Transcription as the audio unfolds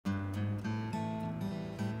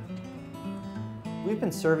We've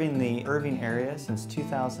been serving the Irving area since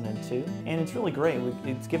 2002, and it's really great.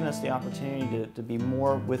 It's given us the opportunity to be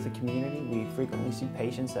more with the community. We frequently see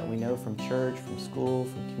patients that we know from church, from school,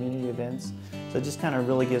 from community events. So it just kind of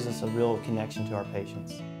really gives us a real connection to our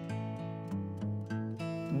patients.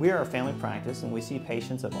 We are a family practice and we see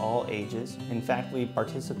patients of all ages. In fact, we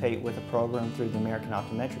participate with a program through the American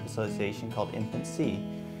Optometric Association called Infant C.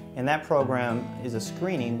 And that program is a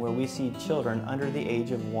screening where we see children under the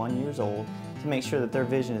age of 1 year old to make sure that their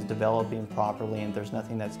vision is developing properly and there's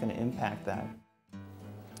nothing that's going to impact that.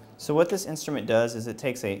 So what this instrument does is it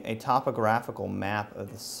takes a topographical map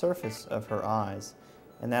of the surface of her eyes,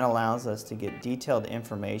 and that allows us to get detailed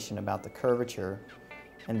information about the curvature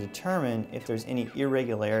and determine if there's any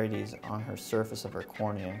irregularities on her surface of her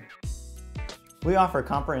cornea. We offer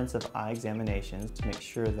comprehensive eye examinations to make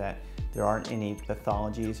sure that there aren't any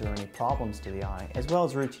pathologies or any problems to the eye, as well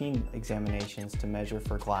as routine examinations to measure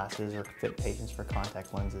for glasses or fit patients for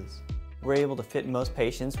contact lenses. We're able to fit most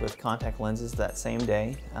patients with contact lenses that same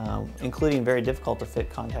day, including very difficult to fit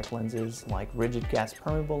contact lenses like rigid gas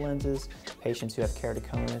permeable lenses, patients who have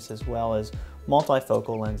keratoconus, as well as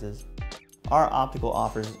multifocal lenses. Our optical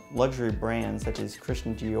offers luxury brands such as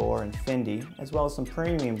Christian Dior and Fendi, as well as some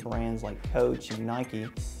premium brands like Coach and Nike,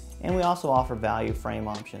 and we also offer value frame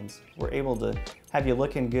options. We're able to have you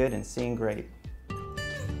looking good and seeing great.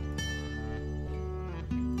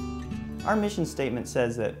 Our mission statement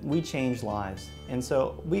says that we change lives, and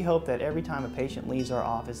so we hope that every time a patient leaves our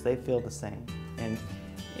office, they feel the same. And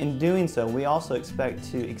in doing so, we also expect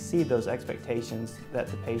to exceed those expectations that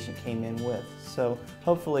the patient came in with. So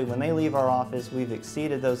hopefully when they leave our office, we've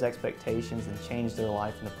exceeded those expectations and changed their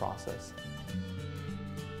life in the process.